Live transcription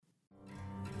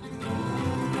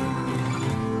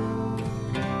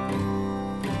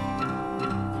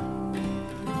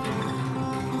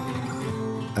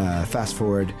fast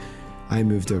forward, I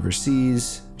moved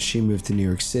overseas. She moved to New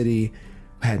York City.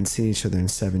 We hadn't seen each other in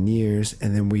 7 years.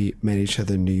 And then we met each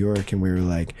other in New York, and we were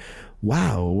like,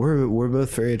 wow, we're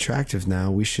both very attractive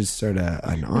now. We should start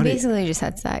an audience. Basically just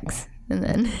had sex. And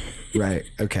then right.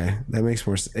 Okay. That makes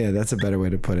more sense. Yeah, that's a better way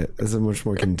to put it. That's a much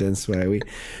more condensed way.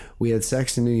 We had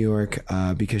sex in New York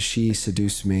because she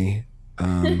seduced me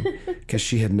because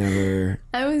she had never...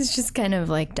 I was just kind of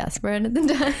like desperate at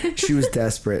the time. She was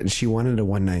desperate and she wanted a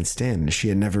one-night stand. She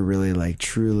had never really like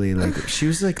truly like... She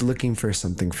was like looking for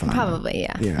something fun. Probably,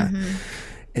 yeah. Yeah. Mm-hmm.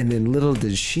 And then little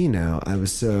did she know, I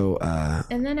was so...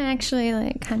 and then I actually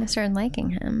like kind of started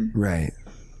liking him. Right.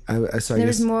 So there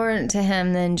was more to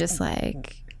him than just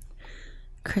like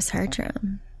Chris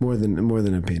Hartram. More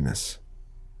than a penis.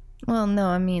 Well, no,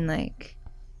 I mean like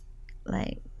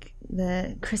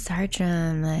the Chris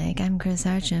Hartram. Like, I'm Chris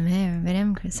Hartram. Hey, everybody,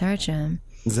 I'm Chris Hartram.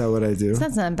 Is that what I do? So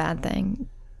that's not a bad thing.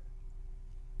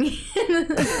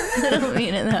 I don't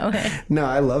mean it that way. No,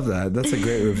 I love that. That's a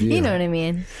great review. You know what I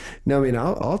mean? No, I mean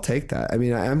I'll take that. I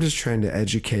mean I'm just trying to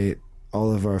educate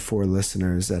all of our 4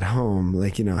 listeners at home,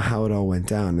 like, you know, how it all went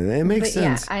down. And it makes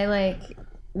sense. Yeah, I like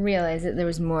realized that there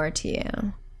was more to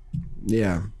you.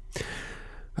 Yeah.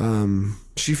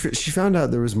 She found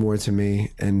out there was more to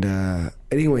me. And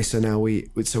anyway, so now we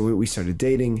started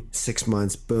dating. 6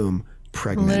 months, boom,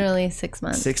 pregnant. Literally 6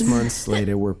 months. 6 months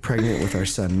later, we're pregnant with our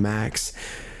son, Max.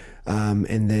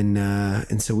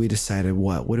 And so we decided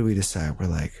what do we decide? We're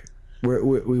like,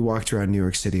 we walked around New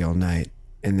York City all night.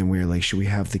 And then we were like, should we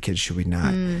have the kids? Should we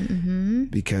not? Mm-hmm.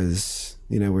 Because,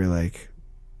 you know, we were like,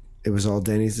 it was all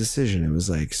Danny's decision. It was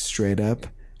like straight up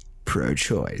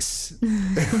pro-choice.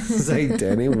 It's like,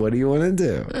 Danny, what do you want to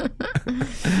do?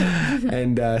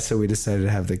 And so we decided to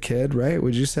have the kid, right?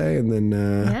 Would you say? And then...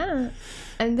 yeah.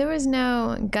 And there was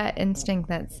no gut instinct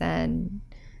that said...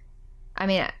 I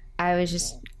mean, I was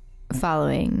just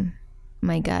following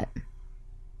my gut.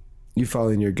 You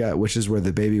following your gut, which is where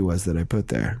the baby was that I put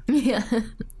there. Yeah.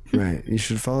 Right. You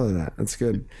should follow that. That's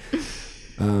good.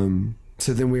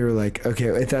 So then we were like, okay,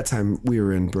 at that time we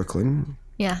were in Brooklyn.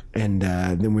 Yeah. And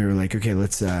then we were like, okay,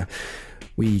 let's,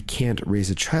 we can't raise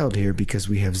a child here because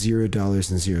we have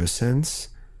 $0.00.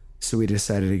 So we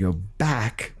decided to go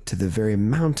back to the very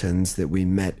mountains that we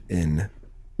met in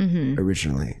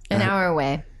originally. An hour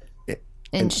away.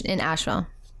 In Asheville.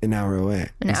 An hour away.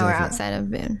 An hour outside of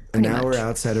Boone. An hour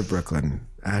outside of Brooklyn,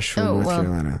 Asheville, North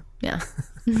Carolina. Yeah.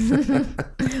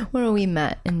 Where we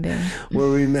met in Boone.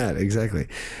 Where we met, exactly.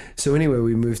 So anyway,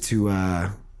 we moved to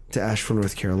Asheville,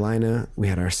 North Carolina. We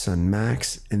had our son,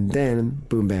 Max. And then,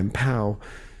 boom, bam, pow,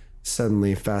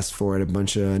 suddenly fast forward a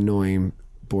bunch of annoying,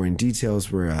 boring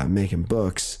details. We're making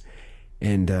books.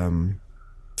 And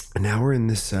now we're in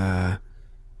this, now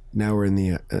we're in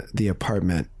the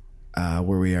apartment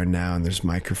where we are now, and there's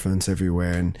microphones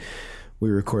everywhere, and we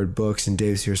record books, and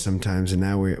Dave's here sometimes, and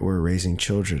now we're raising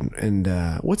children. And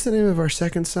what's the name of our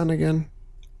second son again?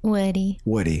 Woody,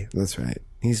 that's right.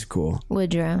 He's cool.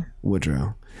 Woodrow.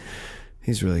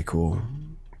 He's really cool.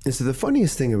 And so the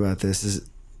funniest thing about this is,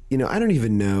 you know, I don't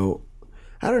even know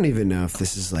if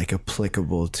this is like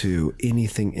applicable to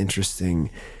anything interesting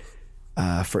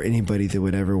for anybody that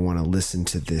would ever want to listen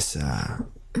to this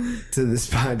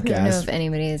podcast. I don't know if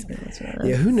anybody is going to listen to this.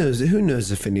 Yeah, who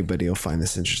knows if anybody will find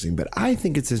this interesting. But I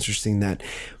think it's interesting that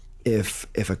if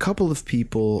a couple of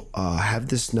people have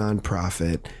this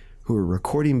nonprofit who are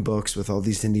recording books with all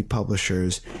these indie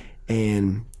publishers,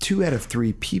 and 2 out of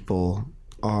 3 people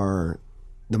are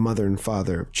the mother and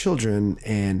father of children,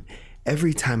 and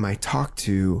every time I talk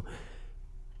to,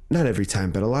 not every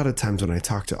time, but a lot of times when I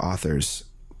talk to authors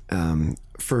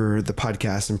for the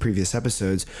podcast and previous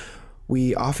episodes,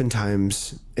 we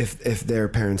oftentimes, if they're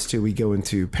parents too, we go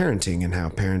into parenting and how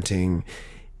parenting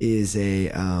is a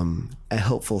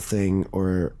helpful thing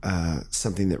or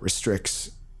something that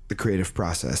restricts the creative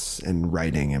process and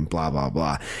writing and blah, blah,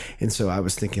 blah. And so I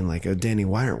was thinking like, oh, Danny,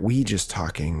 why aren't we just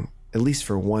talking at least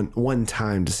for one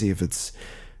time to see if it's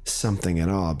something at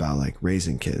all about like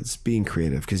raising kids, being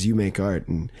creative, because you make art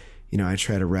and, you know, I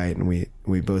try to write, and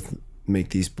we both make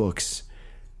these books.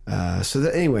 So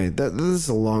that anyway, this is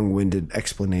a long-winded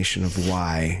explanation of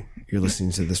why you're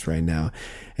listening to this right now.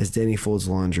 As Danny folds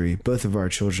laundry, both of our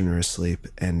children are asleep,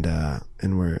 and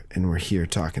we're here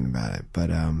talking about it. But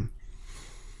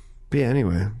yeah.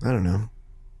 Anyway, I don't know.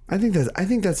 I think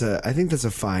that's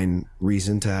a fine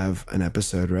reason to have an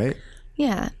episode, right?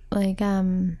 Yeah, like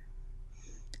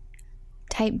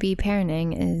type B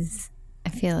parenting is, I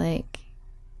feel like,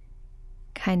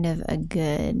 kind of a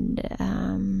good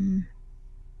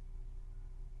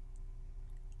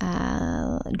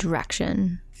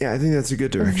direction. Yeah, I think that's a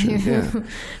good direction. Yeah.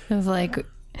 Of like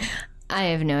I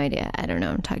have no idea. I don't know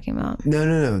what I'm talking about.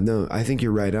 No. I think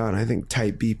you're right on. I think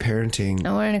type B parenting.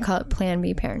 I wanted to call it Plan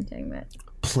B parenting, but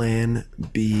Plan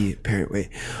B parent. Wait,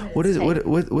 what is type,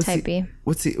 what's type the, B?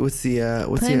 What's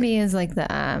Plan B is like the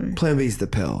Plan B is the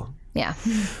pill. Yeah.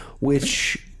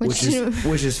 Which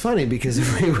is funny because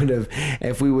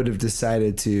if we would have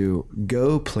decided to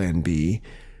go Plan B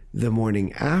the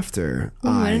morning after, we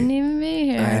wouldn't even be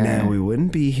here. I know, we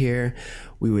wouldn't be here.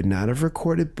 We would not have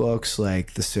recorded books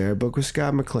like The Sarah Book with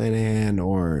Scott McClanahan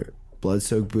or Blood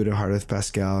Soaked Buddha, Heart of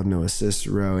Pascal, Noah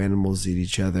Cicero, Animals Eat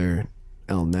Each Other,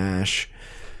 El Nash.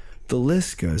 The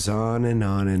list goes on and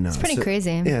on and on. It's pretty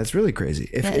crazy. Yeah, it's really crazy.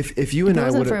 If you and I would,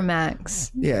 if it wasn't for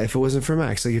Max. Yeah, if it wasn't for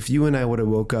Max, like if you and I would have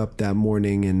woke up that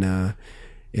morning in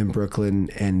Brooklyn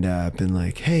and been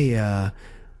like, hey,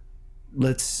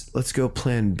 let's go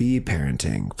Plan B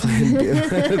parenting.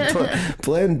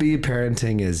 Plan B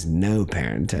parenting is no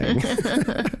parenting.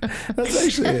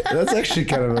 that's actually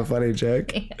kind of a funny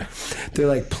joke. Yeah. They're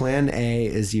like, Plan A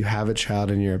is you have a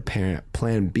child and you're a parent.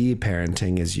 Plan B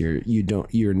parenting is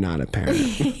you're not a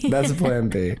parent. That's Plan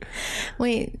B.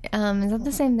 Wait, is that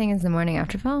the same thing as the morning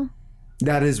after pill?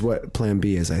 That is what Plan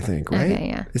B is, I think, right? Okay,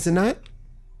 yeah. Is it not?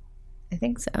 I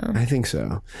think so. I think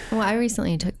so. Well, I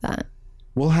recently took that.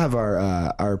 We'll have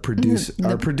our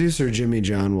producer Jimmy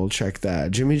John will check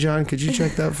that. Jimmy John, could you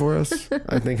check that for us?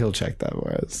 I think he'll check that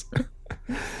for us.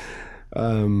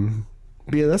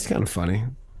 But yeah, that's kind of funny.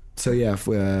 So yeah,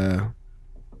 so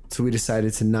we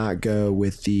decided to not go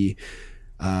with the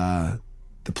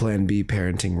Plan B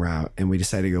parenting route, and we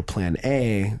decided to go Plan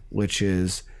A, which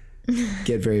is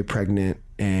get very pregnant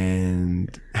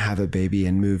and have a baby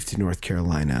and move to North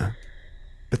Carolina.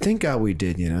 But thank God we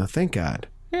did, thank God.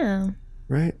 Yeah.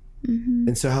 Right? Mm-hmm.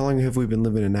 And so how long have we been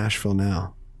living in Nashville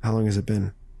now? How long has it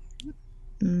been?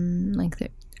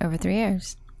 Over 3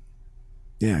 years.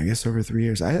 Yeah, I guess over 3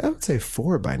 years. I would say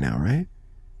 4 by now, right?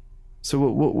 So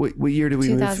what year did we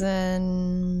move?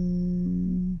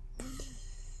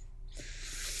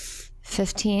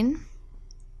 2015.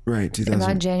 Right, 2000.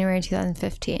 About January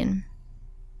 2015.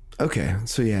 Okay,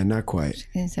 so yeah, not quite.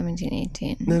 17,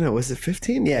 18. No, was it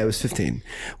 15? Yeah, it was 15.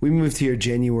 We moved here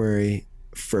January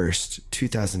 1st,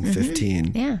 2015.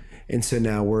 Mm-hmm. Yeah. And so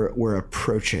now we're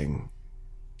approaching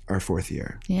our 4th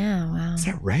year. Yeah, wow. Is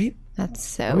that right? That's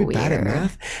so Are we weird. bad at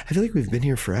math? I feel like we've been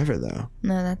here forever though.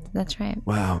 No, that's right.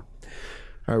 Wow.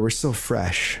 All right, we're still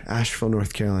fresh. Asheville,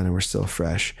 North Carolina, we're still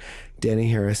fresh. Danny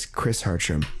Harris, Chris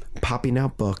Hartram, popping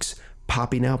out books,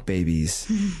 popping out babies.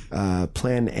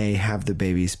 Plan A, have the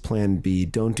babies. Plan B,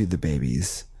 don't do the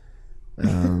babies.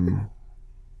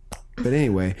 But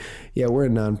anyway, yeah, we're a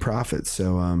nonprofit.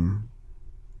 So,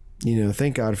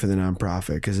 thank God for the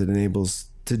nonprofit because it enables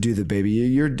to do the baby.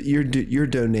 Your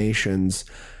donations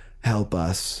help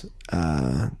us,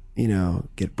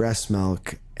 get breast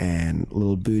milk and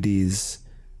little booties.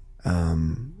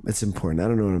 It's important. I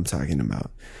don't know what I'm talking about,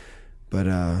 but,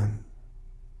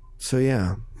 so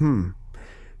yeah.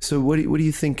 So what do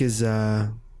you think is,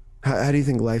 how do you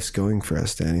think life's going for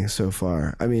us, Danny, so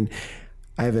far? I mean,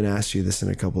 I haven't asked you this in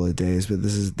a couple of days, but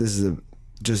this is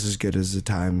just as good as a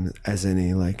time as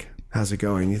any. Like, how's it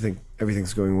going? You think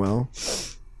everything's going well?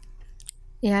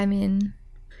 Yeah, I mean,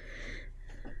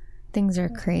 things are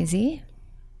crazy.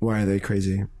 Why are they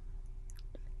crazy?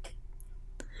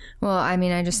 Well, I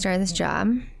mean, I just started this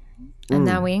job. I'm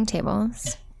now waiting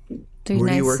tables.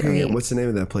 Where are you working at? What's the name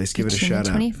of that place? Give it a shout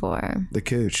out. 24. The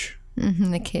Cooch.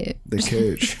 Mm-hmm, the Cooch. The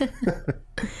Cooch.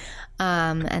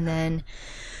 And then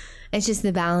it's just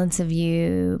the balance of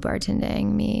you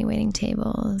bartending, me waiting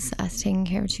tables, us taking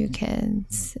care of 2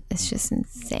 kids. It's just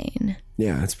insane.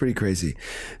 Yeah, it's pretty crazy.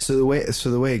 So the way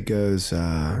it goes,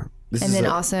 and then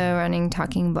also running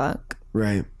Talking Book.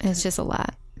 Right. It's just a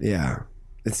lot. Yeah,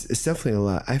 it's definitely a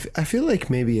lot. I feel like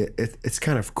maybe it's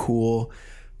kind of cool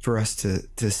for us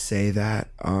to say that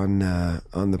on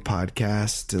the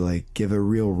podcast, to like give a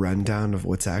real rundown of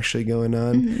what's actually going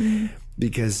on,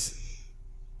 because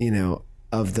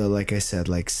of the, like I said,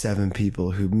 like 7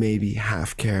 people who maybe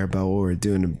half care about what we're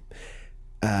doing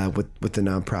with the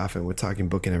nonprofit, with Talking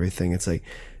Book and everything. It's like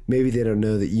maybe they don't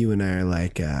know that you and I are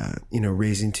like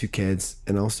raising 2 kids,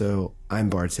 and also I'm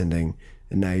bartending,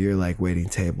 and now you're like waiting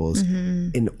tables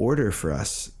in order for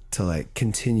us to like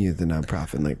continue the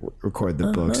nonprofit and like record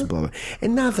the books, blah, blah.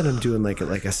 And not that I'm doing like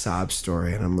a sob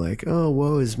story and I'm like, oh,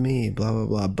 woe is me, blah, blah,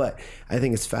 blah. But I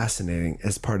think it's fascinating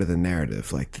as part of the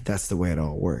narrative. Like that's the way it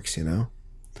all works,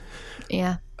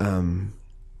 Yeah. How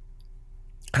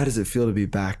does it feel to be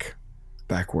back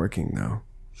working though?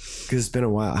 Because it's been a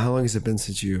while. How long has it been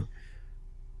since you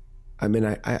I mean,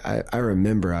 I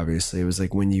remember, obviously, it was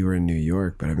like when you were in New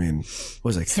York, but I mean, it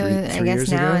was like So three I guess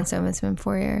years now ago? it's almost been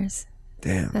 4 years.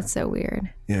 Damn. That's so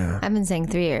weird. Yeah. I've been saying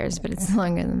 3 years, but it's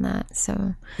longer than that.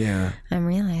 So Yeah. I'm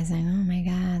realizing, oh my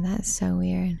God, that's so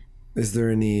weird. Is there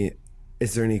any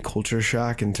culture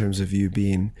shock in terms of you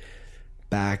being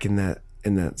back in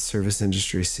that service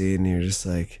industry scene? And you're just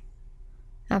like,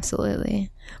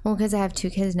 Absolutely. Well, because I have 2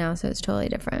 kids now, so it's totally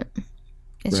different.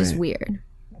 It's just Right. weird.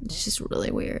 It's just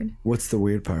really weird. what's the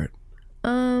weird part?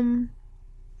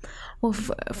 Well,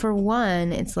 for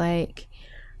one, it's like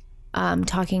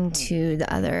talking to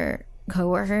the other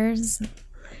coworkers.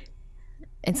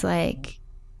 It's like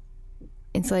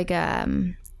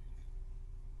I'm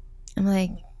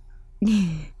like,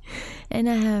 and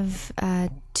I have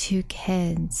 2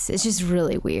 kids. It's just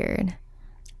really weird.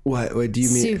 What do you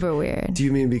mean? Super weird. Do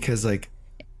you mean because like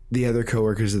the other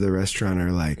coworkers of the restaurant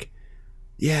are like,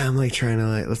 yeah, I'm like trying to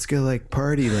like, let's go like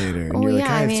party later. And you're like,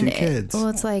 I have 2 kids.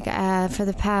 It's like for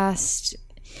the past,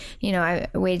 I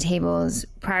waited tables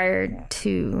prior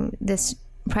to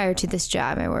this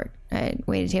job. I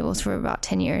waited tables for about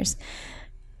 10 years,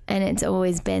 and it's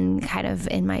always been kind of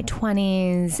in my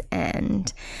 20s,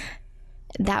 and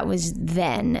that was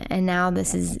then, and now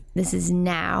this is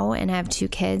now, and I have 2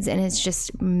 kids, and it's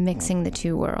just mixing the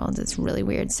 2 worlds. It's really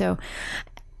weird. So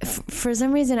for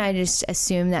some reason, I just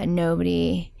assume that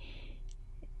nobody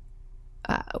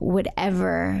would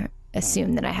ever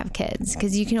assume that I have kids,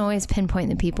 because you can always pinpoint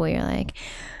the people you're like,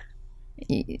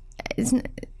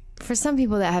 for some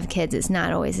people that have kids, it's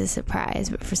not always a surprise,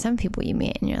 but for some people you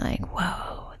meet and you're like,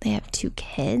 whoa, they have 2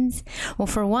 kids. Well,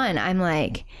 for one, I'm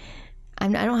like, I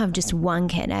don't have just 1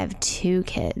 kid, I have 2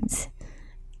 kids,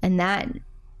 and that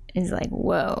is like,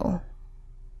 whoa,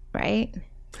 right?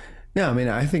 No, I mean,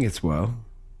 I think it's whoa.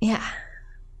 Yeah,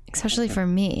 especially for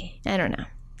me. I don't know.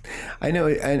 I know,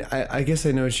 and I guess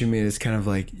I know what you mean. It's kind of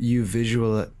like you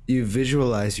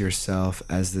visualize yourself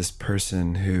as this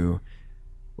person who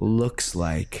looks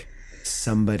like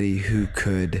somebody who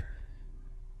could,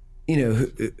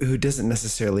 who doesn't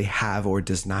necessarily have or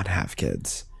does not have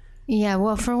kids. Yeah,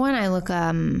 well, for one, I look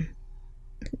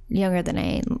younger than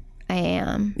I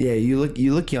am. Yeah, you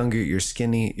look younger. You're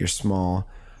skinny. You're small.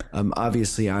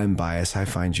 Obviously, I'm biased. I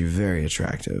find you very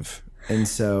attractive, and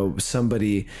so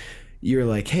you're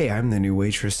like, hey, I'm the new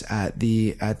waitress at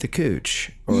the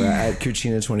Cooch, or at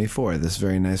Cucina 24, this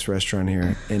very nice restaurant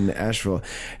here in Asheville,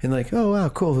 and like, oh wow,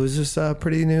 cool. Who's this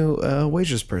pretty new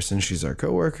waitress person? She's our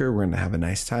coworker. We're gonna have a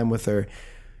nice time with her,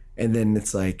 and then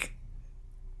it's like,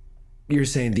 you're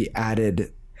saying the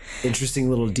added interesting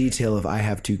little detail of I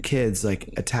have 2 kids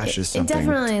like attaches something. It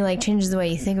definitely like changes the way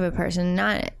you think of a person.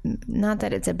 Not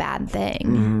that it's a bad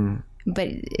thing, but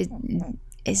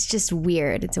it's just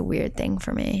weird. It's a weird thing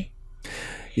for me.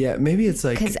 Yeah, maybe it's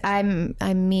like, because I'm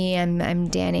me. I'm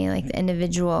Danny, like the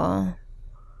individual.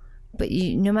 But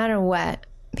no matter what,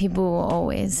 people will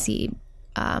always see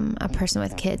a person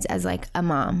with kids as like a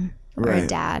mom or a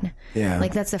dad. Yeah,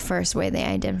 like that's the first way they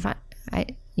identify.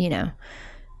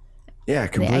 Yeah,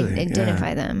 completely. They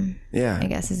identify them. Yeah, I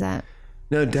guess is that.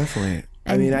 No, definitely.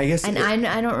 I mean, I guess, and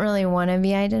I don't really want to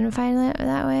be identified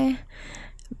that way.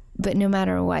 But no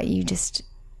matter what, you just,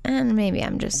 and maybe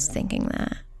I'm just thinking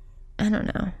that. I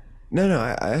don't know. No,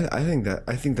 I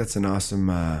think that's an awesome,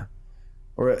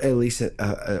 or at least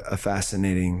a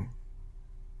fascinating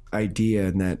idea,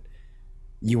 in that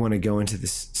you want to go into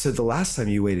this. So the last time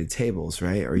you waited tables,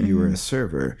 right, or you were a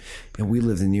server, and we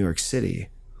lived in New York City,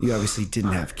 you obviously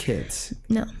didn't have kids.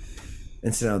 No.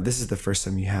 And so now this is the first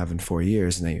time you have in 4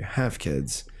 years, and now you have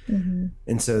kids.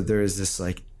 And so there is this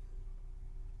like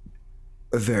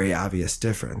a very obvious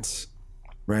difference,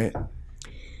 right?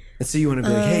 And so you want to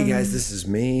be like, hey guys, this is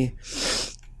me.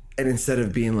 And instead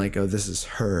of being like, oh, this is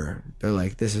her, they're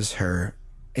like, this is her,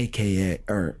 AKA,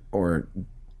 or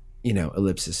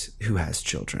ellipsis, who has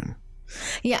children.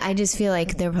 Yeah, I just feel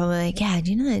like they're probably like, yeah,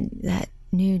 do you know that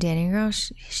new Danny girl?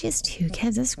 She has 2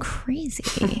 kids. That's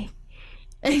crazy.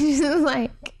 I just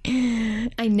like,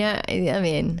 I know. I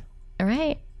mean, all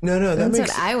right. No, that's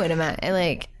what I would imagine.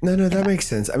 Like, no, that makes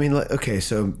sense. I mean, like, okay,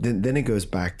 so then it goes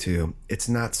back to, it's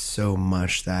not so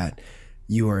much that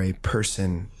you are a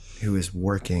person who is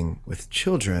working with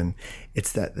children,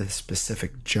 it's that the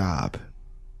specific job,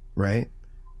 right?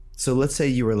 So let's say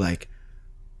you were like,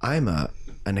 I'm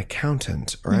an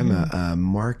accountant, or I'm a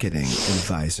marketing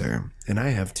advisor, and I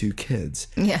have 2 kids.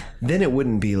 Yeah. Then it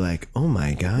wouldn't be like, oh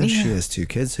my gosh, she has 2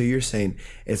 kids. So you're saying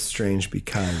it's strange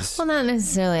because, well, not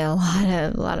necessarily. A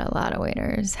lot of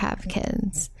waiters have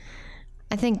kids.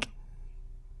 I think.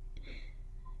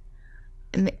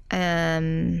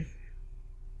 I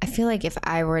feel like if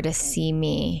I were to see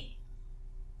me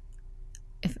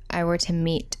I were to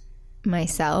meet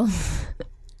myself,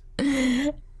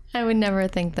 I would never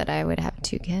think that I would have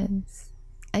 2 kids.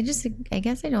 I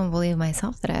guess I don't believe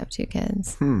myself that I have 2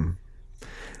 kids.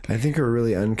 I think we're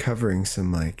really uncovering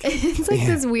some like... It's like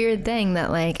this weird thing that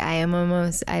like I'm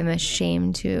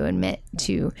ashamed to admit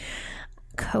to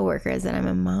coworkers that I'm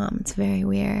a mom. It's very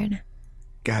weird.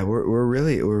 God,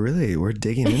 we're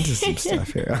digging into some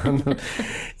stuff here.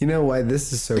 You know why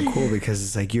this is so cool? Because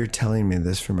it's like you're telling me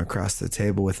this from across the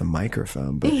table with a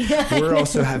microphone, but we're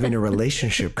also having a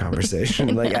relationship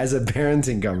conversation, like as a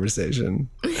parenting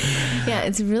conversation. Yeah,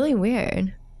 it's really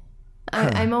weird.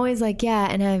 I'm always like, yeah,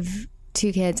 and I have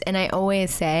 2 kids, and I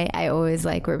always say every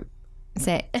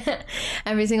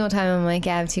single time I'm like,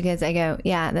 yeah, I have 2 kids. I go,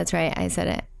 yeah, that's right. I said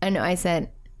it.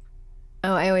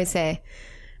 I always say,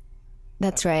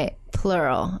 that's right,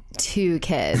 plural, 2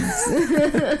 kids.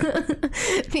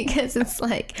 Because it's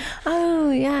like, oh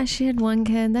yeah, she had 1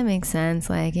 kid, that makes sense,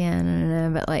 like, yeah,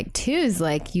 no, but like 2 is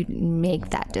like, you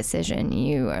make that decision,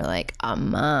 you are like a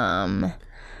mom.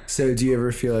 So do you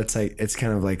ever feel it's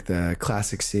kind of like the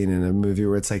classic scene in a movie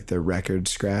where it's like the record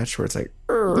scratch where it's like,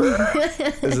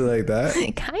 is it like that?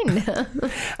 Kind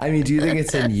of. I mean, do you think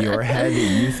it's in your head that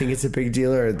you think it's a big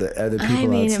deal, or are the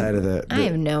people outside of the... I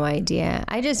have no idea.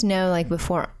 I just know like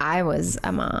before I was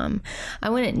a mom, I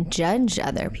wouldn't judge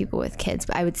other people with kids,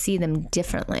 but I would see them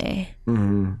differently.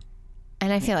 And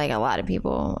I feel like a lot of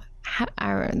people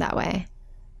are that way.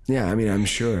 Yeah, I mean, I'm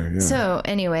sure. Yeah. So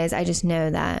anyways, I just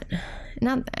know that,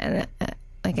 not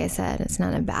like I said, it's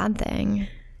not a bad thing.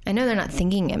 I know they're not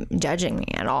thinking and judging me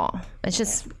at all. It's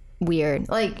just weird.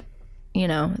 Like, you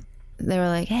know, they were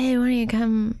like, hey, why don't you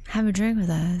come have a drink with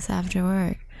us after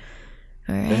work?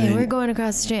 Or, hey, we're going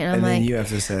across the street. And I'm like, then you have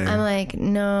to say, I'm like,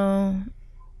 no,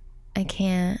 I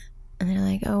can't. And they're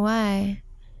like, oh, why?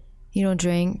 You don't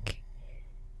drink?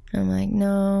 I'm like,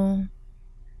 no.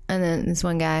 And then this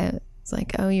one guy was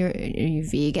like, oh, are you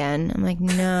vegan? I'm like,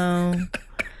 no.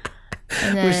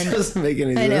 And then, which doesn't make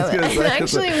any sense. I know. I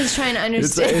actually was trying to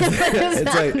understand.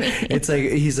 It's like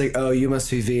he's like, oh, you must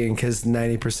be vegan because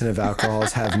 90% of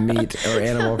alcohols have meat or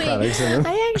animal products in them.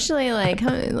 I actually like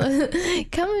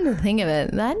coming to think of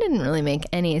it, that didn't really make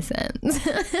any sense.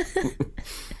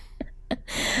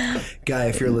 Guy,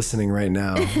 if you're listening right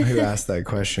now, who asked that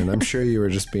question, I'm sure you were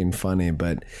just being funny,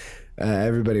 but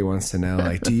everybody wants to know,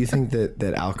 like, do you think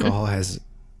that alcohol has,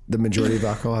 the majority of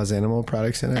alcohol has animal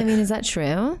products in it? I mean, is that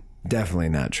true? Definitely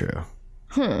not true.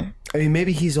 I mean,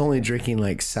 maybe he's only drinking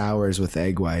like sours with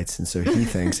egg whites, and so he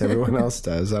thinks everyone else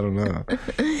does. I don't know.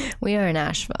 We are in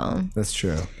Asheville. That's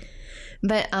true.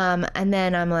 But and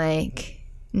then I'm like,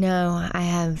 no, I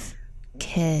have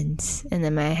kids, and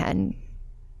then my head,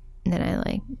 then I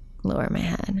like lower my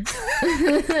head.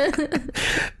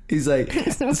 He's like,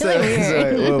 wait.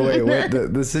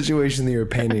 The situation that you're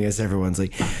painting is everyone's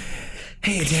like,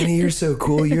 hey, Danny, you're so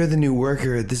cool. You're the new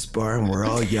worker at this bar, and we're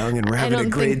all young, and we're having a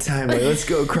great time. Like, let's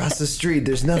go across the street.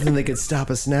 There's nothing that could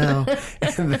stop us now.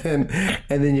 And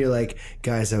then you're like,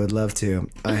 guys, I would love to.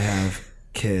 I have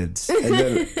kids. And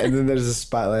then there's a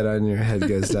spotlight on your head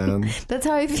goes down. That's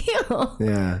how I feel.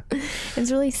 Yeah.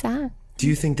 It's really sad. Do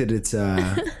you think that it's,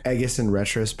 I guess in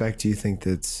retrospect, do you think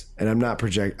that's, and I'm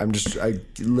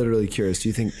literally curious, do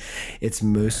you think it's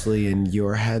mostly in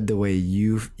your head the way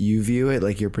you view it,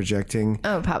 like you're projecting?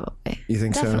 Oh, probably. You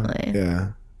think Definitely. So?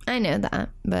 Yeah. I know that,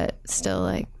 but still,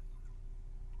 like,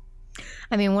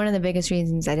 I mean, one of the biggest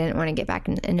reasons I didn't want to get back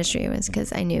in the industry was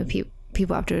because I knew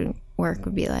people after work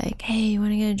would be like, hey, you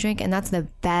want to get a drink? And that's the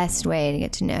best way to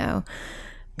get to know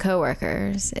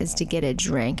coworkers, is to get a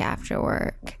drink after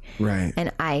work. Right.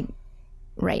 And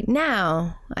right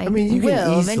now, I mean, you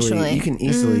will eventually. You can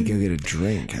easily go get a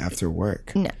drink after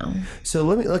work. No. So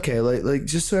like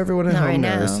just so everyone at home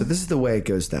knows. So this is the way it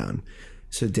goes down.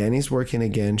 So Danny's working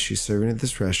again. She's serving at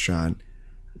this restaurant.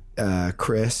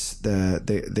 Chris,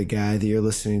 the guy that you're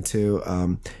listening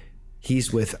to,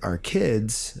 he's with our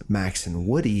kids, Max and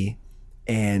Woody,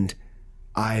 and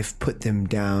I've put them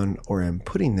down, or am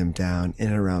putting them down,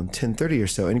 in around 10:30 or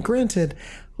so. And granted,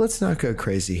 let's not go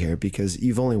crazy here because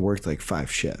you've only worked like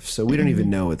 5 shifts. So we don't even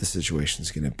know what the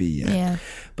situation's going to be yet. Yeah.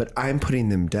 But I'm putting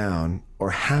them down,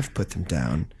 or have put them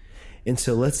down. And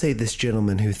so let's say this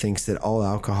gentleman who thinks that all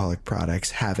alcoholic products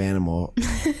have animal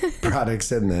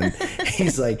products in them,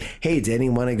 he's like, hey, Danny,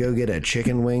 want to go get a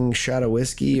chicken wing shot of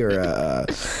whiskey or a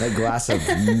glass of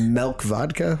milk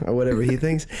vodka or whatever he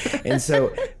thinks. And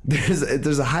so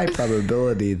there's a high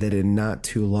probability that in not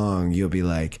too long you'll be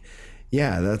like,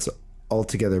 yeah, that's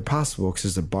altogether possible because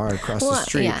there's a bar across the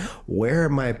street where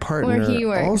my partner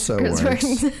also works.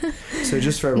 So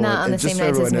just for everyone,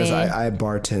 knows, I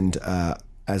bartend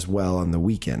as well on the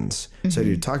weekends. So I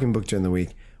do talking book during the week,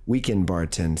 weekend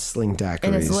bartend, sling daiquiris.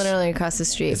 And it's literally across the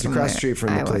street. It's across the street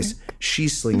from the place.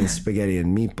 She's slinging spaghetti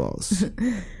and meatballs.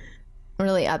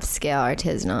 Really upscale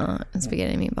artisanal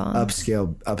spaghetti and meatballs.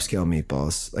 Upscale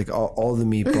meatballs. Like all the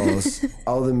meatballs,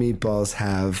 all the meatballs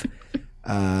have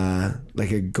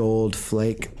like a gold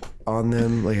flake on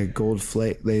them, like a gold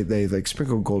flake. They like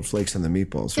sprinkle gold flakes on the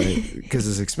meatballs, right? Because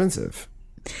it's expensive.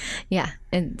 Yeah,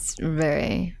 it's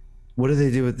very. What do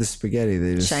they do with the spaghetti?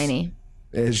 They just shiny.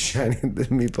 It's shiny. The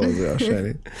meatballs are all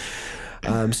shiny.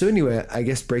 So anyway, I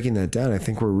guess breaking that down, I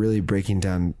think we're really breaking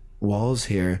down walls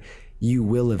here. You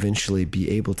will eventually be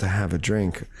able to have a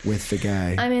drink with the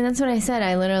guy. I mean, that's what I said.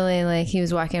 I literally, like, he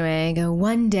was walking away and I go,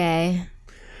 one day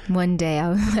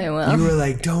I will. You were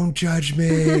like, don't judge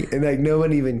me. And like, no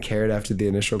one even cared after the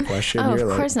initial question. Oh,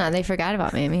 of course not. They forgot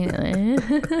about me immediately.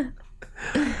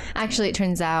 Actually, it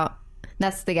turns out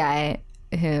that's the guy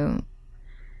who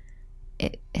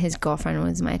his girlfriend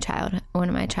was one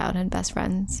of my childhood best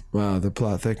friends. Wow, the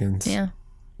plot thickens. Yeah.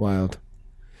 Wild.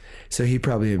 So he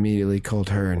probably immediately called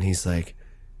her and he's like,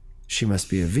 she must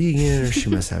be a vegan or she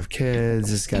must have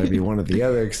kids. It's got to be one or the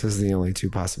other because those are the only two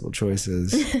possible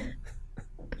choices.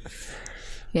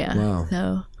 Yeah. Wow.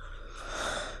 So,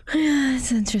 yeah,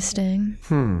 it's interesting.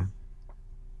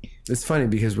 It's funny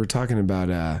because we're talking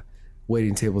about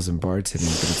waiting tables and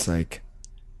bartending, but it's like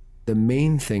the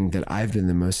main thing that I've been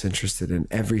the most interested in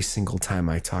every single time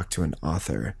I talk to an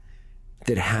author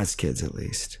that has kids, at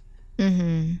least,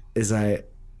 is I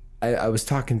was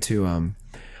talking to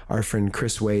our friend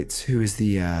Chris Waits, who is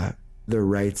the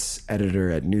rights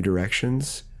editor at New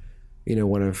Directions, you know,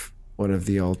 one of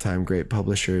the all-time great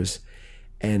publishers,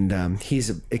 and he's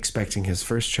expecting his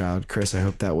first child. Chris, I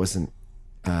hope that wasn't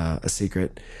a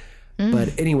secret.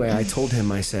 But anyway, I told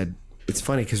him, I said, it's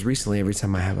funny because recently every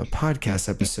time I have a podcast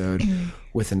episode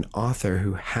with an author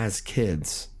who has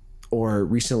kids, or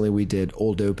recently we did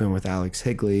Old Open with Alex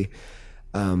Higley,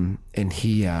 and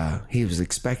he was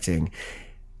expecting.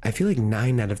 I feel like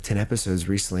 9 out of 10 episodes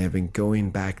recently have been going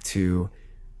back to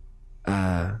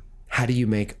how do you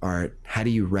make art? How do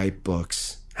you write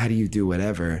books? How do you do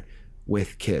whatever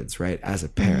with kids, right? As a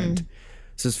parent.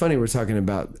 So it's funny, we're talking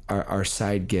about our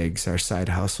side gigs, our side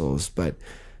hustles, but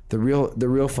the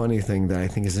real funny thing that I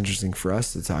think is interesting for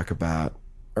us to talk about,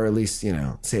 or at least, you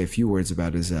know, say a few words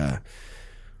about is,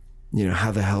 you know,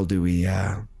 how the hell do we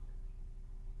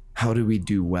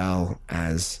do well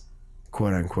as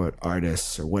quote unquote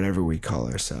artists or whatever we call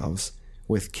ourselves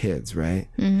with kids, right?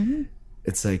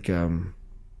 It's like, you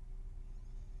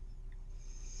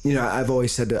know, I've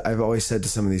always said to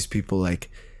some of these people,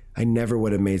 like, I never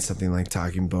would have made something like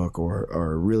Talking Book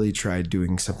or really tried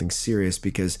doing something serious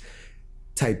because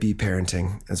type B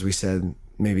parenting, as we said,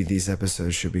 maybe these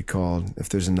episodes should be called, if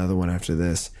there's another one after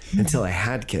this, until I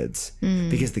had kids,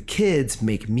 because the kids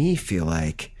make me feel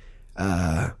like,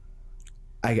 I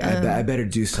better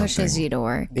do something. Pushes you to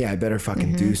work. Yeah, I better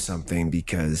fucking do something,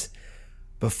 because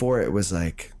before it was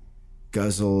like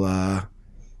guzzle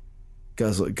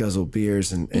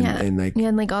beers and like you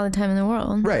had like all the time in the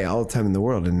world. Right, all the time in the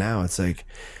world. And now it's like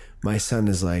my son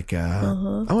is like, I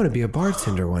want to be a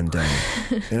bartender one day.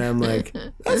 And I'm like,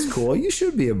 that's cool. You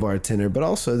should be a bartender, but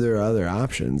also there are other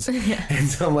options. Yeah. And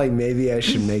so I'm like, maybe I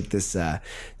should make this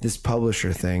this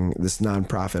publisher thing, this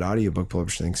nonprofit audiobook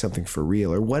publisher thing, something for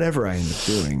real, or whatever I end up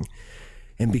doing.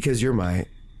 And because you're my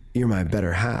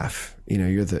better half, you know,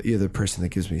 you're the person that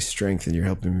gives me strength, and you're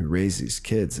helping me raise these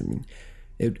kids. I mean,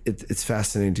 it's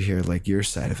fascinating to hear like your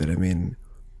side of it. I mean,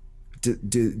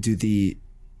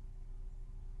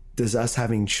 does us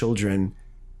having children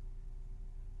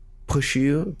push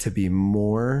you to be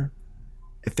more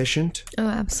efficient? Oh,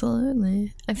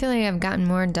 absolutely. I feel like I've gotten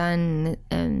more done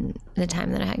in the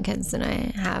time that I had kids than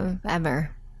I have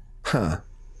ever. Huh.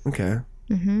 Okay.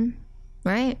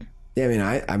 Right?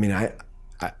 Yeah.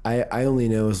 I only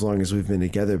know as long as we've been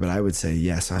together, but I would say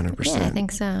yes, 100%. Yeah, I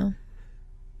think so.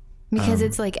 Because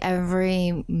it's like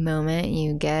every moment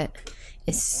you get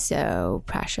is so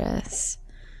precious.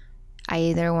 I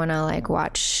either want to like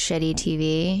watch shitty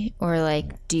TV or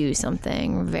like do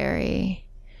something very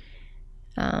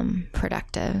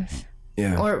productive.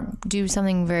 Yeah. Or do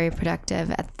something very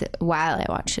productive while I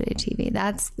watch shitty TV.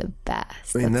 That's the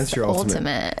best. I mean, that's your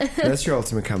ultimate. That's your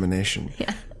ultimate combination.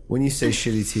 Yeah. When you say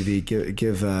shitty TV, give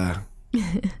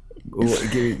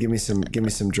me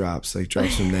some drops. Like, drop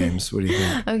some names. What do you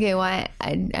think? Okay, well,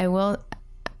 I will.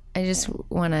 I just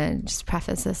want to just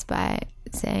preface this by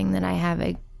saying that I have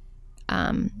a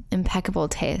impeccable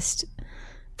taste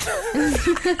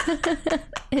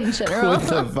in general. What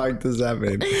the fuck does that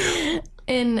mean?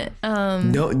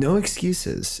 And no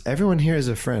excuses. Everyone here is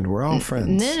a friend. We're all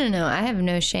friends. No. I have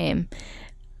no shame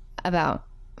about,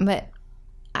 but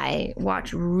I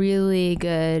watch really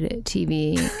good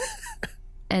TV.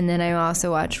 And then I also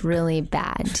watch really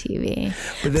bad TV.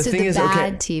 But the thing is,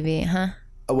 bad okay, TV, huh?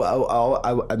 Well,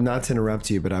 I'm not to interrupt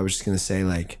you, but I was just going to say,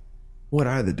 like, what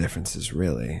are the differences,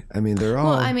 really? I mean, they're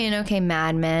all... Well, I mean, okay,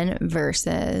 Mad Men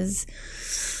versus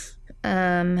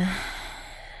The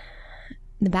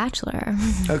Bachelor.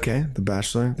 Okay, The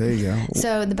Bachelor. There you go.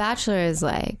 So The Bachelor is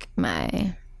like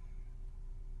my...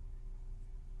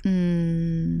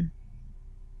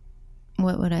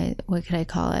 what could I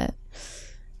call it?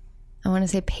 I want to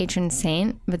say patron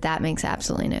saint, but that makes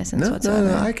absolutely no sense whatsoever.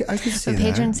 No, I can see that.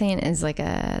 Patron saint is like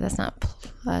that's No,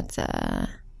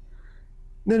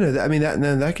 I mean,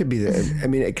 that could be I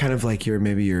mean, it kind of like I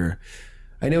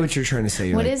know what you're trying to say.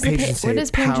 You're what like, is what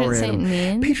does patron saint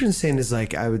mean? Patron saint is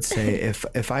like, I would say,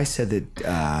 if I said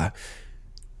that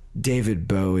David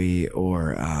Bowie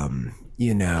or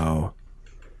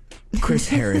Chris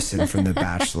Harrison from The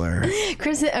Bachelor. So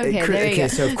Chris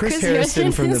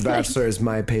Harrison from The Bachelor is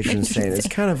my patron saint. It's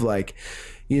kind of like,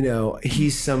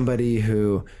 he's somebody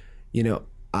who,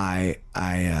 I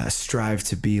strive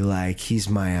to be like. He's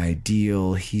my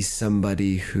ideal. He's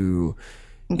somebody who...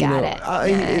 Got it.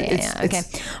 Yeah. Okay.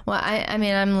 Well, I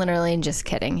mean, I'm literally just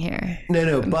kidding here.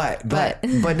 No,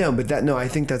 I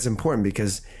think that's important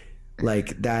because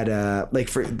like that, like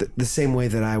for the same way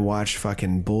that I watch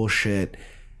fucking bullshit,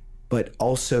 but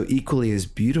also equally as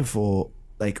beautiful,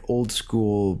 like old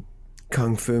school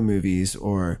kung fu movies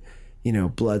or,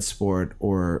 Bloodsport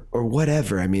or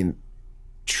whatever. I mean,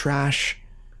 trash.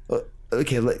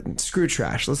 Okay, screw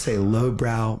trash. Let's say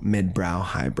lowbrow, midbrow,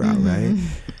 highbrow, right?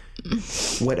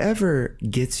 Whatever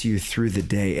gets you through the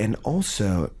day, and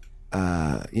also,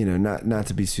 not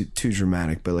to be too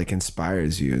dramatic, but like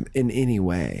inspires you in any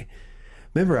way.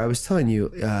 Remember, I was telling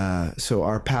you, so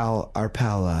our pal,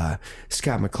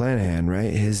 Scott McClanahan,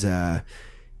 right?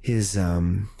 His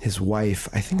wife,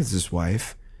 I think it's his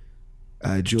wife,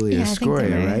 Julia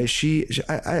Escoria, right?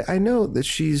 I know that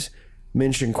she's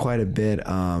mentioned quite a bit,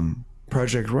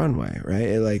 Project Runway,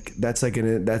 right? That's like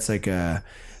a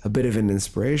bit of an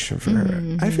inspiration for her.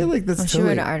 Mm-hmm. I feel like that's she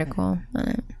wrote an article on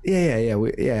it. Yeah.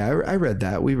 I read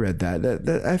that. We read that.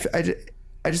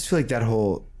 I just feel like that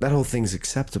whole thing's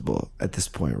acceptable at this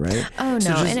point, right? Oh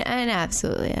no, and it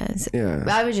absolutely is. Yeah.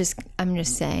 But I'm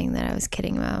just saying that I was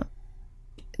kidding about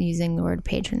using the word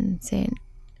patron saint.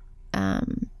 I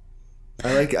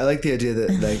like the idea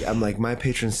that like I'm like, my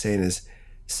patron saint is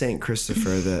Saint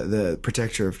Christopher, the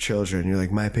protector of children. You're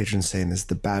like, my patron saint is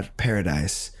the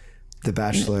Paradise, The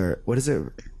Bachelor. What is it?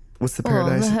 What's the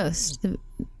Paradise? The host.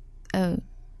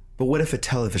 But what if a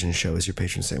television show is your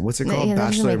patron saint? What's it called?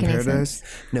 Bachelor in Paradise?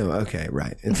 No, okay,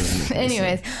 right. It doesn't make any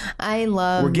Anyways, sense. I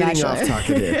love We're getting Bachelor. off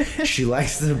topic here. She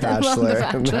likes The Bachelor,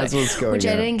 and that's what's going on. Which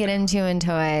I didn't get into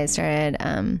until I started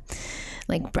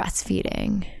like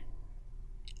breastfeeding.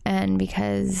 And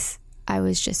because I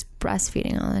was just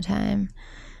breastfeeding all the time,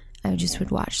 I just would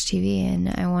watch TV and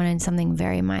I wanted something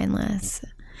very mindless.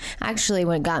 Actually,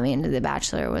 what got me into The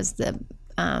Bachelor was the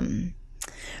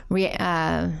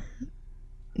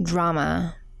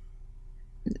drama,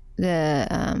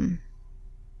 the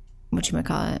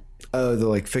whatchamacallit? Oh, the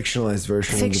like fictionalized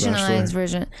version of The Bachelor? Fictionalized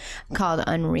version called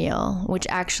Unreal, which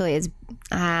actually is,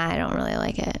 I don't really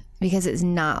like it because it's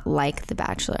not like The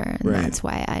Bachelor. And right. That's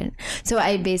why so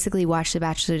I basically watched The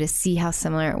Bachelor to see how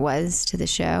similar it was to the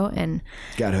show and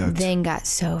got hooked. Then got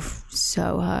so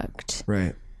hooked.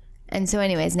 Right. And so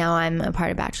anyways, now I'm a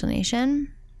part of Bachelor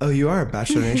Nation. Oh, you are a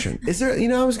Bachelor Nation. Is there,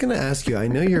 I was going to ask you, I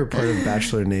know you're a part of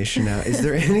Bachelor Nation now. Is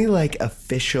there any like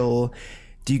official,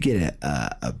 do you get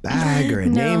a bag or a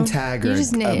name tag or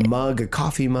a mug, a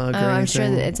coffee mug or anything? I'm sure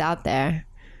that it's out there.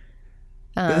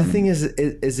 But the thing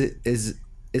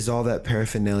is all that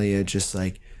paraphernalia just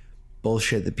like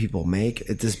bullshit that people make?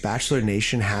 Does Bachelor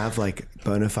Nation have like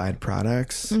bona fide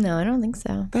products? No, I don't think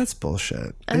so. That's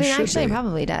bullshit. I mean, actually, it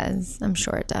probably does. I'm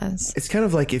sure it does. It's kind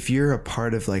of like if you're a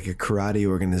part of like a karate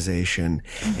organization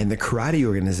and the karate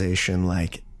organization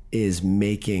like is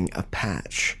making a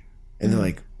patch and they're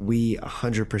like, we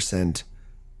 100%,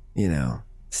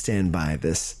 stand by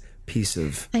this piece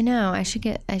of... I know. I should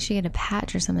get a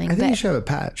patch or something. I think you should have a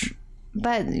patch.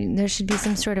 But there should be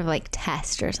some sort of like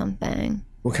test or something.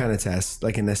 What kind of test?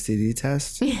 Like an STD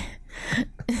test?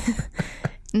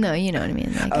 No, you know what I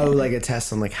mean. Like like a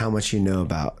test on like how much you know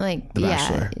about The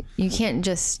Bachelor. Yeah, you can't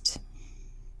just,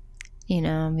 be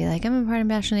like, I'm a part of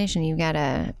Bachelor Nation. You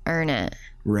gotta earn it.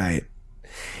 Right.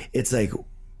 It's like,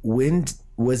 when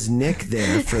was Nick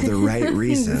there for the right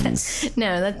reasons?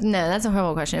 That's a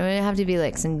horrible question. It would have to be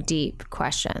like some deep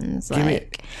questions. Okay.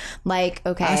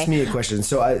 Ask me a question.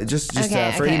 So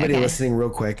for anybody listening real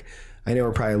quick, I know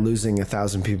we're probably losing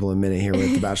 1,000 people a minute here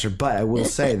with The Bachelor, but I will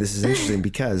say this is interesting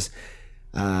because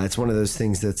it's one of those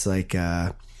things that's like,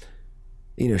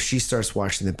 she starts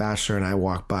watching The Bachelor and I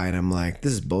walk by and I'm like,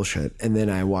 this is bullshit. And then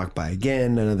I walk by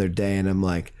again another day and I'm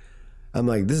like,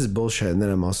 this is bullshit. And then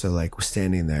I'm also like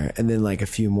standing there. And then like a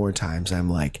few more times I'm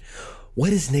like,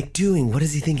 what is Nick doing? What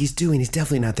does he think he's doing? He's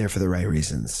definitely not there for the right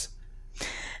reasons.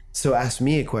 So ask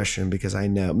me a question because I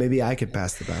know maybe I could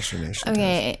pass the Bachelor Nation.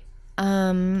 Okay.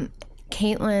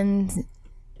 Caitlin's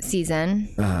season.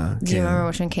 Do you remember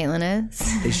which one Caitlin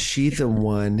is? Is she the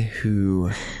one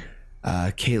who...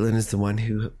 Caitlin is the one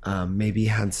who maybe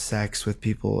had sex with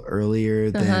people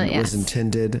earlier than was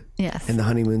intended in the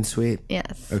honeymoon suite?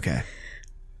 Yes. Okay.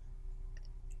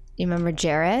 You remember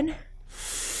Jared?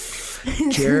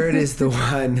 Jared is the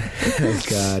one. Oh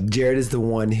God. Jared is the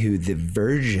one who the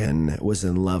virgin was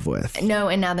in love with. No,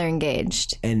 and now they're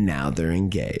engaged.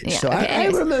 Yeah, so okay, I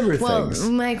remember things.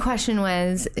 Well, my question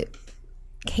was,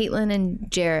 Caitlin and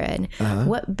Jared,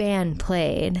 what band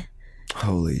played?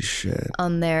 Holy shit.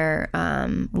 On their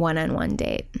one-on-one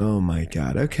date. Oh my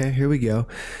God. Okay, here we go.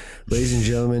 Ladies and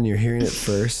gentlemen, you're hearing it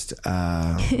first.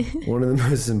 One of the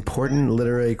most important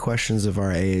literary questions of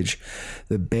our age.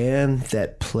 The band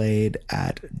that played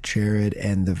at Jared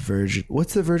and the Virgin.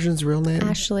 What's the Virgin's real name?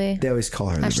 Ashley. They always call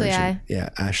her Ashley the Virgin. I. Yeah,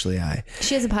 Ashley I.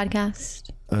 She has a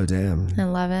podcast. Oh, damn. I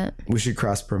love it. We should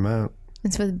cross promote.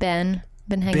 It's with Ben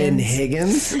Higgins. Ben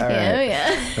Higgins? All right.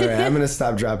 Yeah. All right, I'm going to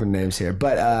stop dropping names here.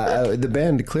 But the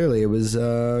band, clearly, it was,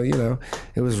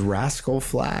 it was Rascal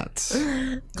Flatts.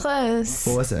 Close.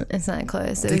 What was it? It's not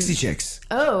close. Dixie Chicks.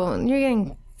 Oh, you're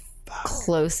getting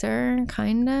closer,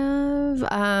 kind of.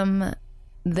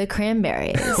 The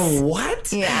Cranberries.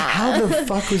 What? Yeah. How the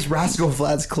fuck was Rascal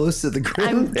Flatts close to the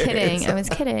Cranberries? I was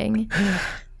kidding.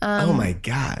 Oh, my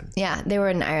God. Yeah, they were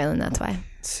in Ireland, that's why.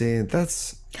 See,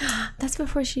 that's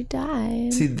before she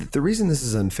died. See, the reason this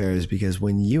is unfair is because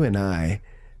when you and I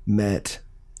met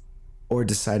or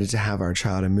decided to have our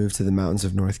child and move to the mountains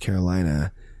of North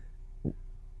Carolina,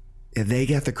 if they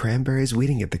get the Cranberries, we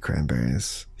didn't get the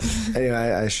Cranberries. Anyway,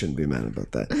 I shouldn't be mad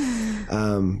about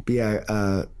that. But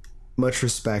yeah, much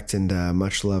respect and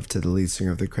much love to the lead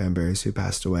singer of the Cranberries who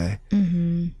passed away.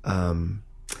 Mm-hmm.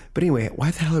 But anyway,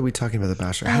 why the hell are we talking about The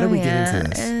Bachelor? How did we get into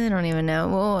this? I don't even know.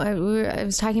 Well, I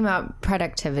was talking about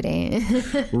productivity.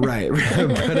 Right.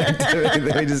 Productivity.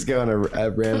 Then we just go on a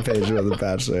rampage about The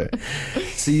Bachelor.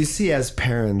 So you see, as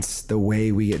parents, the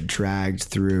way we get dragged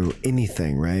through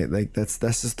anything, right? Like that's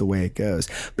just the way it goes.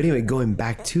 But anyway, going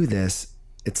back to this,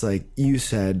 it's like you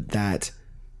said that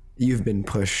you've been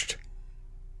pushed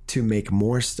to make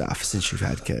more stuff since you've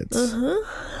had kids.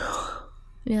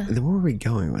 Yeah. And then where were we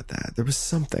going with that? There was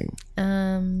something.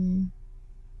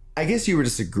 I guess you were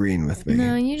just agreeing with me.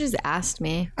 No, you just asked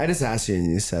me. I just asked you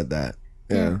and you said that.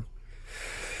 Yeah.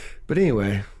 But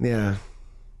anyway, yeah.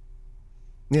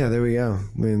 Yeah, there we go.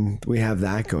 I mean, we have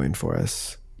that going for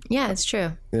us. Yeah, it's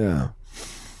true. Yeah.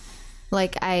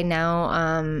 Like I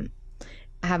now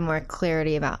have more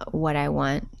clarity about what I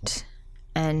want,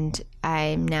 and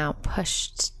I'm now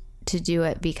pushed to do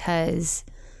it because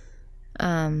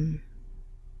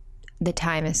the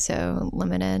time is so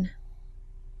limited.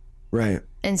 Right.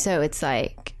 And so it's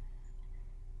like,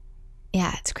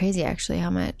 yeah, it's crazy actually how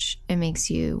much it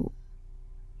makes you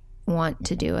want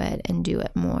to do it and do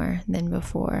it more than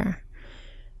before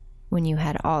when you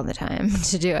had all the time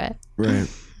to do it. Right.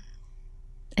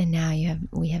 And now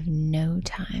we have no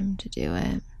time to do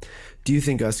it. Do you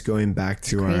think us going back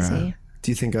to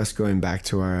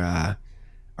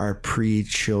our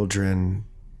pre-children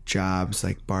jobs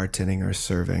like bartending or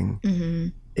serving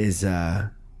is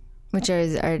which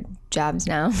are our jobs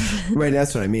now? Right,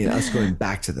 that's what I mean. Us going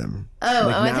back to them.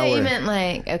 I thought you meant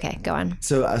like, okay, go on.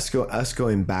 So us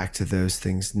going back to those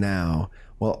things now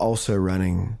while also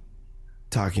running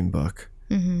Talking Book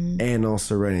and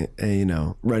also running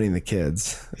the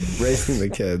kids, raising the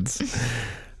kids.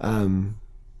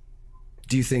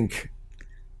 Do you think?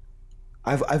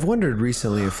 I've wondered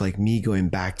recently if like me going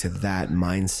back to that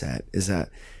mindset is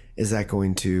that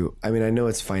going to? I mean, I know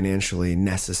it's financially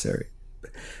necessary,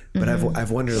 but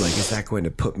I've wondered like, is that going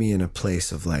to put me in a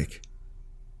place of like,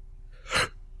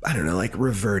 I don't know, like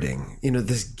reverting,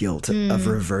 this guilt of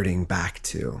reverting back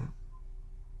to?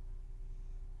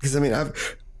 Because I mean, I've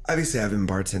been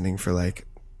bartending for like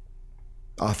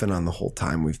off and on the whole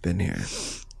time we've been here.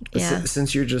 Yeah.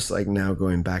 Since you're just like now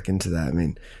going back into that, I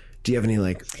mean, Do you have any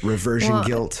like reversion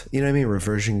guilt? You know what I mean?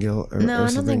 Reversion guilt or No, or I don't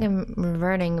something? think I'm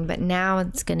reverting, but now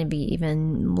it's going to be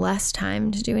even less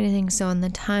time to do anything. So on the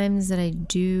times that I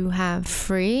do have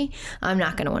free, I'm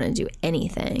not going to want to do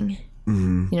anything.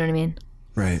 Mm-hmm. You know what I mean?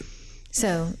 Right.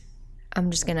 So I'm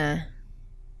just going to...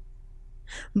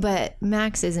 But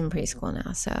Max is in preschool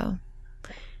now, so...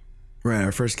 Right,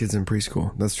 our first kid's in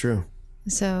preschool. That's true.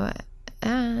 So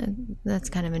that's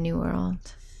kind of a new world.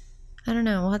 I don't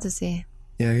know. We'll have to see.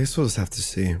 Yeah, I guess we'll just have to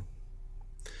see.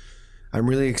 I'm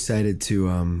really excited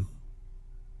to,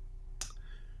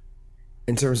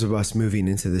 in terms of us moving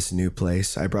into this new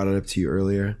place, I brought it up to you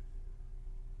earlier.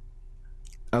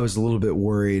 I was a little bit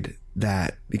worried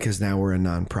that because now we're a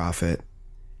nonprofit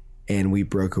and we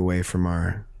broke away from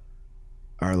our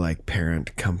like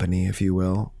parent company, if you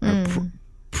will, our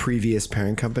previous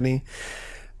parent company.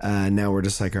 Now we're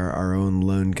just like our own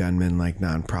lone gunman, like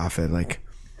nonprofit. Like,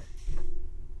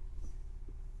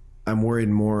 I'm worried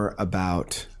more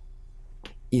about,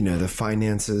 you know, the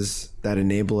finances that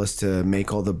enable us to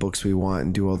make all the books we want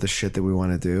and do all the shit that we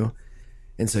want to do.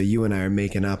 And so you and I are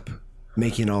making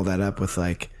all that up with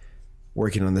like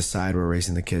working on the side. We're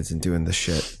raising the kids and doing the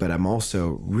shit. But I'm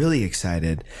also really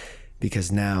excited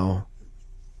because now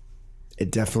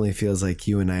it definitely feels like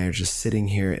you and I are just sitting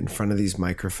here in front of these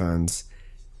microphones.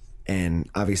 And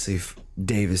obviously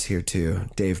Dave is here too.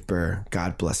 Dave Burr,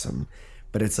 God bless him.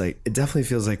 But it's like, it definitely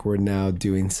feels like we're now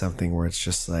doing something where it's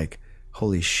just like,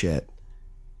 holy shit.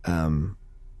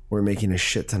 We're making a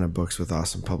shit ton of books with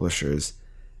awesome publishers.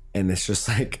 And it's just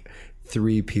like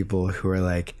 3 people who are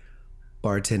like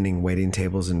bartending, waiting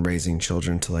tables, and raising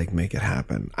children to like make it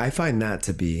happen. I find that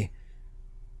to be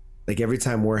like every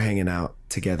time we're hanging out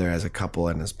together as a couple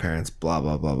and as parents, blah,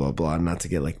 blah, blah, blah, blah, not to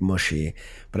get like mushy,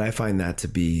 but I find that to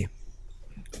be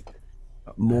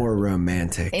more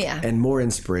romantic and more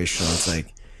inspirational. It's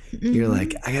like, you're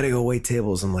like, I gotta go wait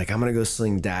tables. I'm like, I'm gonna go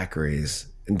sling daiquiris.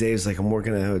 And Dave's like, I'm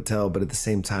working at a hotel, but at the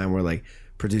same time, we're like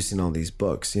producing all these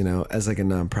books, you know, as like a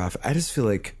nonprofit. I feel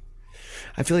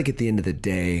like at the end of the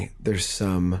day, there's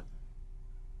some,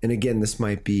 and again, this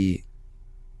might be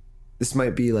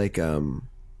like, you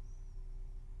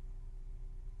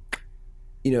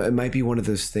know, it might be one of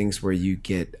those things where you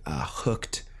get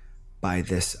hooked by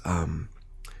this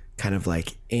kind of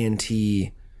like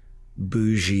anti-bougie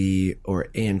or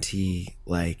anti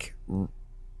like,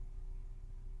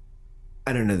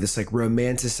 I don't know, this like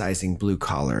romanticizing blue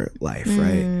collar life,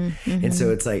 right? Mm-hmm. And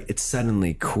so it's like, it's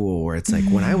suddenly cool where it's like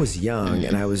when I was young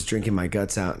and I was drinking my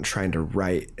guts out and trying to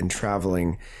write and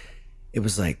traveling, it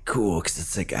was like cool because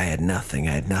it's like I had nothing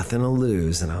to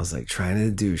lose and I was like trying to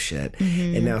do shit.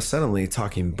 And now suddenly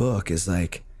talking book is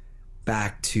like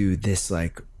back to this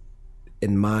like,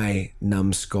 in my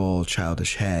numbskull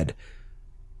childish head,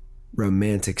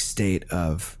 romantic state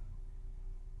of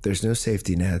there's no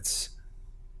safety nets.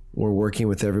 We're working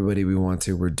with everybody we want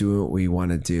to. We're doing what we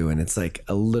want to do. And it's like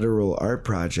a literal art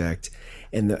project.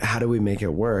 And how do we make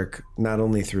it work? Not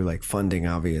only through like funding,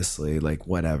 obviously, like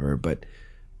whatever, but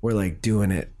we're like doing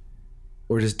it.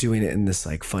 We're just doing it in this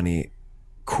like funny,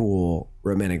 cool,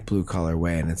 romantic blue collar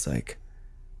way. And it's like,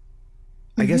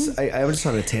 I guess I was just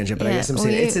on a tangent, but I guess I'm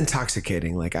saying it's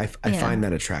intoxicating. Like I find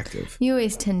that attractive. You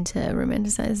always tend to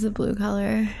romanticize the blue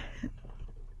collar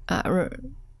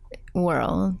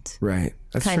world. Right.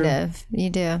 That's kind true. of. You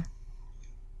do.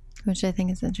 Which I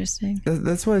think is interesting.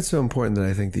 That's why it's so important that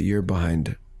I think that you're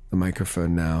behind the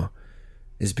microphone now,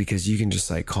 is because you can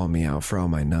just like call me out for all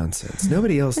my nonsense.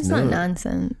 Nobody else knows. It's not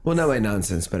nonsense. Well, not my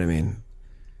nonsense, but I mean.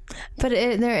 But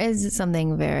there is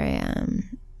something very...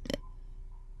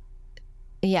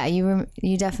 yeah,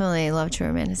 you definitely love to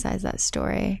romanticize that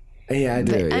story. Yeah, I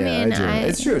do. But, I mean, I do.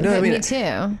 It's true. No, I mean, me too.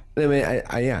 I mean,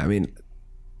 I mean,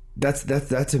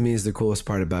 that to me is the coolest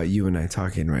part about you and I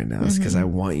talking right now, is because I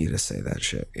want you to say that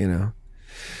shit, you know?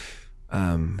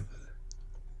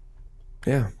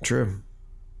 Yeah, true.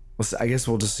 Well, I guess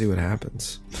we'll just see what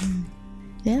happens.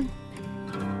 Yeah.